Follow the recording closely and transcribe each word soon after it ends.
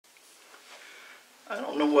I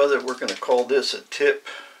don't know whether we're going to call this a tip,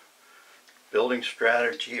 building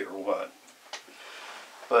strategy, or what.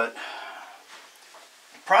 But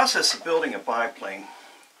the process of building a biplane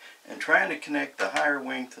and trying to connect the higher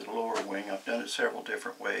wing to the lower wing, I've done it several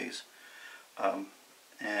different ways. And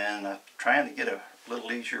I'm trying to get a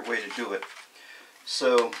little easier way to do it.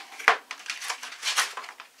 So,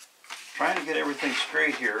 trying to get everything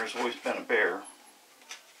straight here has always been a bear.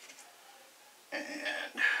 And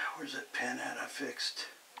where's that pin at I fixed?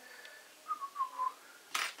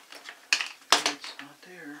 It's not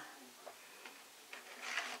there.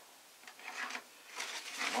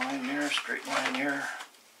 Line there, straight line there,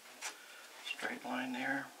 straight line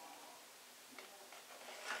there.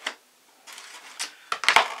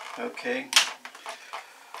 Okay.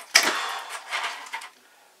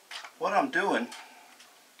 What I'm doing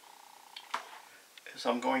is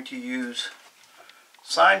I'm going to use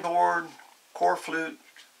signboard, core flute,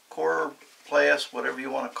 core plast, whatever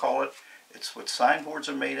you want to call it. It's what signboards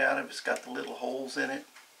are made out of. It's got the little holes in it.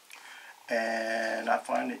 And I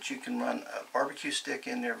find that you can run a barbecue stick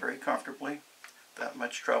in there very comfortably, without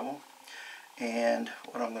much trouble. And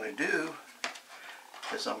what I'm going to do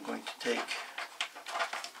is I'm going to take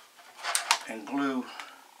and glue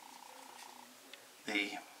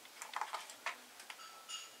the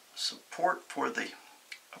support for the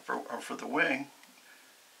upper or for the wing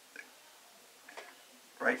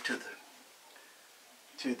right to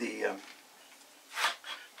the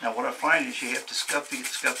now what I find is you have to scuff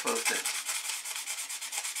both the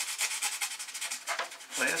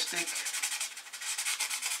plastic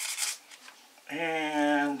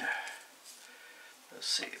and let's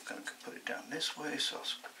see, I'm going to put it down this way, so I'll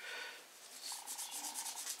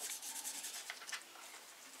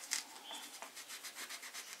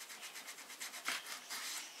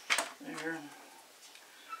there.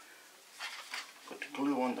 Put the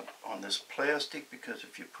glue on this plastic, because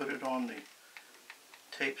if you put it on the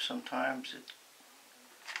tape sometimes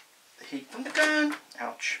the heat from the gun,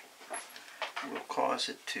 ouch, will cause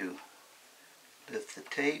it to lift the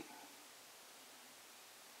tape.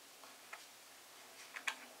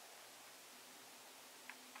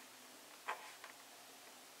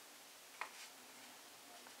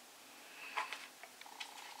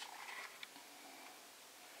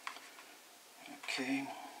 Okay,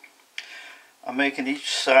 I'm making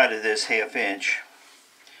each side of this 1/2 inch.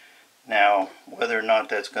 Now, whether or not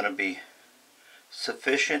that's going to be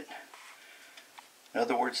sufficient, in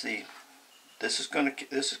other words, this is going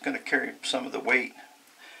to carry some of the weight.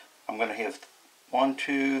 I'm going to have 1,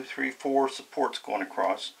 2, 3, 4 supports going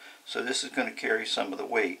across, so this is going to carry some of the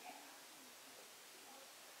weight.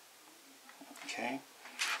 Okay,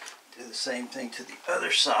 do the same thing to the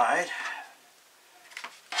other side.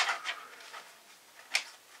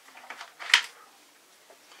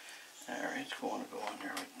 Alright, it's going to go on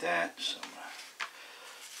there like that, so I'm going to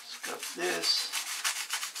scuff this.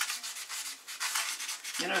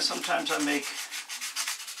 You know, sometimes I make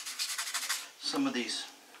some of these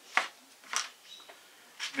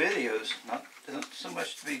videos, not so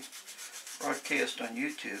much to be broadcast on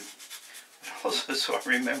YouTube, but also so I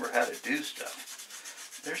remember how to do stuff.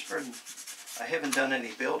 I haven't done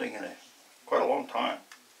any building in quite a long time.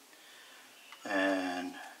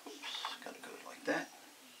 And, oops, got to go like that.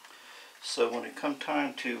 So when it comes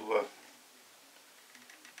time to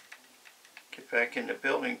get back into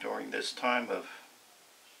building during this time of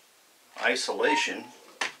isolation,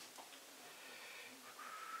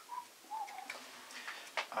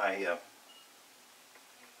 I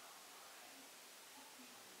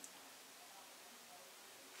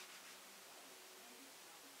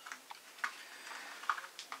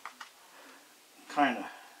kind of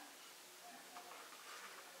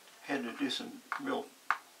had to do some real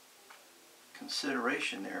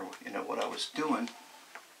consideration there, you know, what I was doing.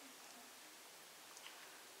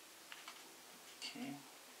 Okay.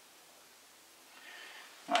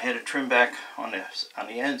 I had to trim back on the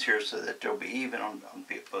ends here so that they'll be even on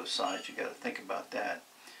both sides. You got to think about that,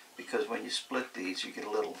 because when you split these, you get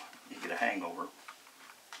a hangover.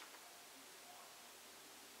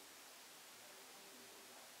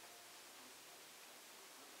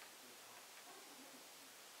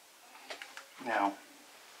 Now,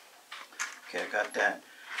 okay, I got that.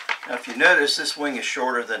 Now if you notice, this wing is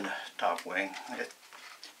shorter than the top wing. I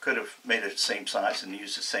could have made it the same size and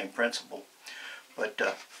used the same principle. But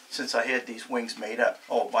since I had these wings made up,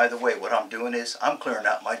 oh, by the way, what I'm doing is I'm clearing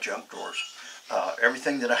out my junk drawers.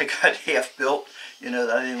 Everything that I got half built, you know,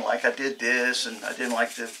 that I didn't like, I did this, and I didn't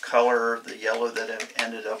like the color, the yellow that I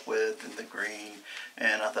ended up with, and the green,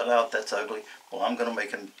 and I thought, oh, that's ugly. Well, I'm going to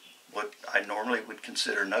make what I normally would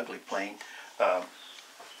consider an ugly plane.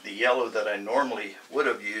 The yellow that I normally would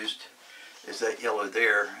have used is that yellow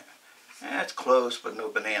there. That's close, but no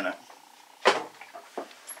banana.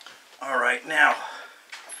 Alright, now,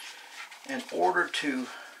 in order to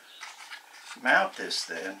mount this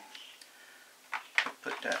then,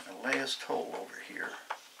 put that in the last hole over here.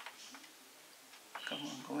 Come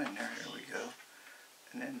on, go in there, there we go.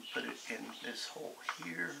 And then put it in this hole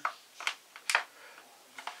here.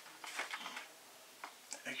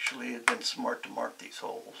 Actually, it'd been smart to mark these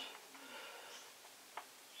holes.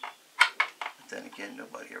 But then again,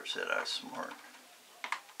 nobody ever said I was smart.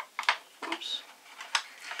 Oops.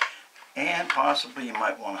 And possibly you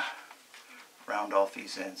might want to round off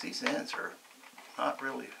these ends. These ends are not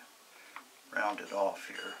really rounded off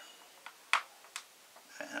here.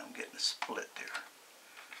 And I'm getting a split there,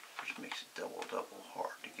 which makes it double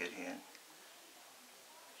hard to get in.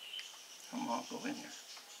 Come on, go in there.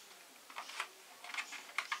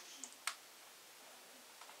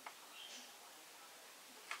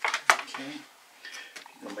 Okay,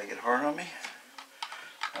 you're gonna make it hard on me.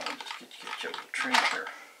 I'll just get you a little trim here.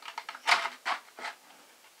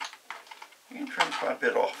 You can trim quite a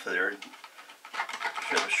bit off there.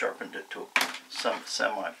 Should have sharpened it to some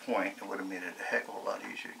semi-point. It would have made it a heck of a lot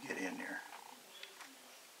easier to get in there.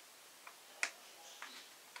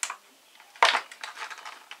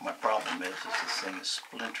 My problem is this thing is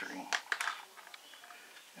splintering.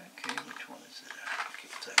 Okay, which one is it?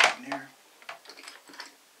 Get that in there.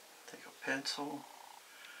 Take a pencil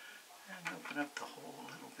and open up the hole a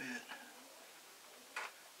little bit.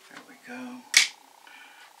 There we go.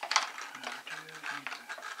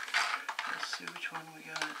 Let's see which one we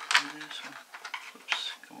got in this one.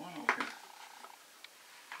 Whoops, come on over here.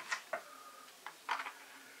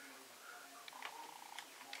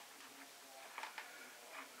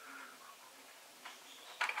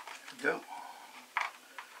 There we go.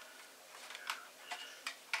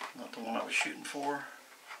 Not the one I was shooting for.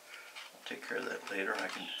 I'll take care of that later.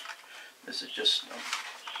 This is just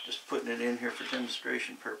putting it in here for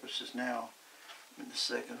demonstration purposes now. I'm in the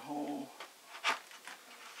second hole.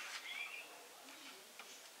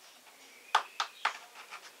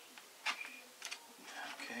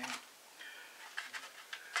 Okay.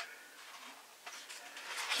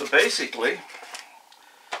 So basically,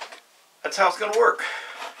 that's how it's going to work.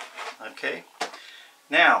 Okay.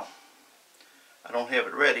 Now, I don't have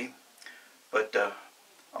it ready, but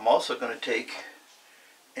I'm also going to take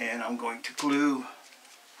and I'm going to glue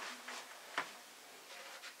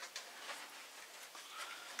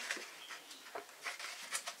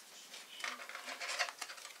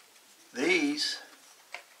these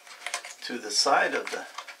to the side of the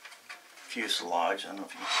fuselage. I don't know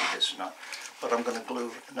if you can see this or not, but I'm going to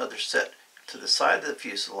glue another set to the side of the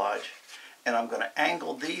fuselage, and I'm going to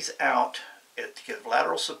angle these out to get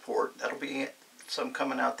lateral support. That'll be some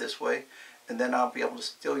coming out this way, and then I'll be able to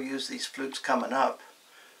still use these flutes coming up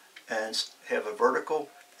and have a vertical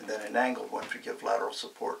and then an angled one to give lateral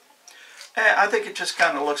support. And I think it just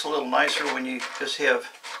kind of looks a little nicer when you just have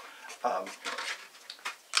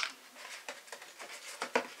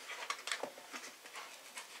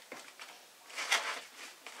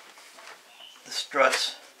the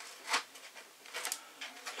struts.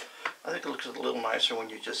 I think it looks a little nicer when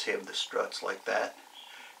you just have the struts like that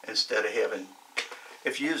instead of having,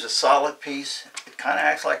 if you use a solid piece, it kind of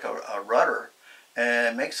acts like a rudder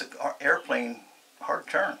and makes an airplane hard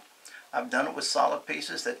to turn. I've done it with solid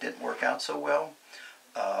pieces that didn't work out so well.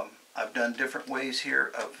 I've done different ways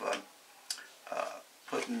here of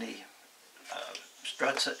putting the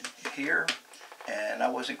struts here, and I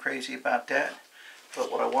wasn't crazy about that.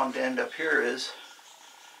 But what I wanted to end up here is,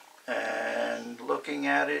 and looking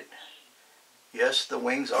at it, yes, the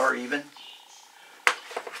wings are even.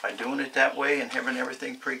 By doing it that way and having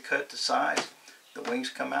everything pre-cut to size, the wings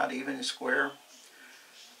come out even and square.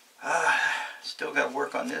 Still got to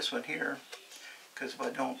work on this one here, because if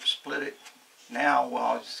I don't split it now,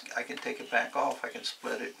 well, I can take it back off. I can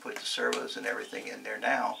split it, put the servos and everything in there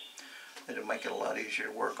now. It'll make it a lot easier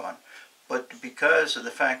to work on. But because of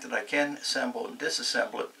the fact that I can assemble and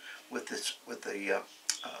disassemble it with the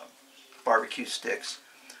barbecue sticks,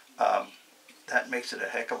 that makes it a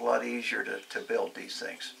heck of a lot easier to build these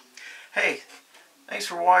things. Hey, thanks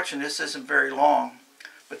for watching. This isn't very long,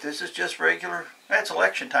 but this is just regular. It's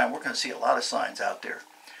election time. We're going to see a lot of signs out there.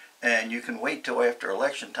 And you can wait till after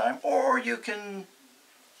election time, or you can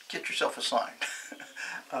get yourself a sign.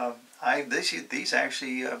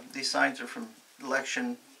 These signs are from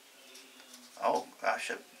election, oh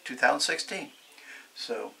gosh, 2016.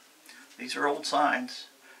 So these are old signs.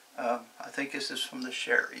 I think this is from the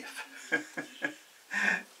sheriff.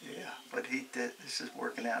 Yeah, but this is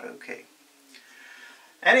working out okay.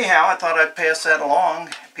 anyhow, I thought I'd pass that along.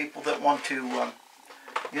 People that want to,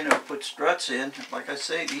 you know, put struts in. Like I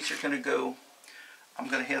say, these are going to go, I'm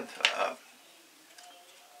going to have,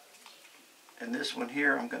 in this one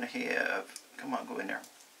here, I'm going to have, come on, go in there.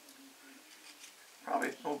 Probably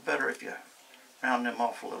a little better if you round them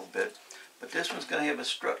off a little bit. But this one's going to have a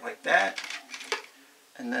strut like that.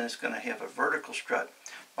 And then it's going to have a vertical strut.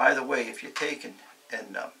 By the way, if you take and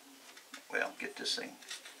well, get this thing,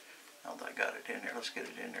 now that I got it in there, let's get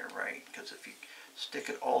it in there right. Because if you stick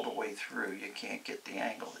it all the way through, you can't get the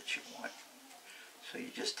angle that you want. So you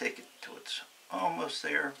just take it till it's almost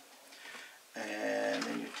there. And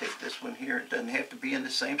then you take this one here. It doesn't have to be in the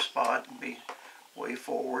same spot and be way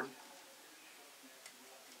forward.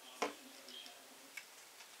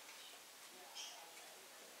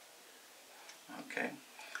 Okay,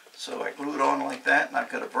 so I glue it on like that, and I've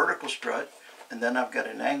got a vertical strut, and then I've got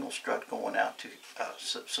an angle strut going out to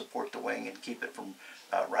support the wing and keep it from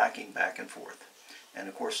racking back and forth. And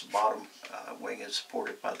of course the bottom wing is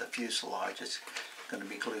supported by the fuselage. It's going to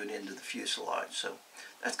be glued into the fuselage, so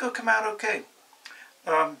that's going to come out okay.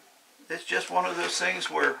 It's just one of those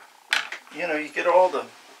things where, you know, you get all the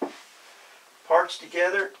parts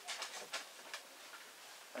together,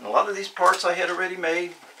 and a lot of these parts I had already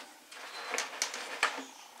made.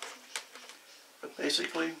 But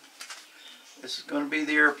basically, this is going to be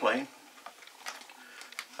the airplane.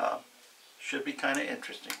 Should be kind of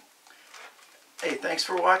interesting. Hey, thanks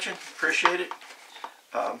for watching. Appreciate it.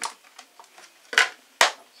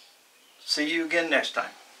 See you again next time.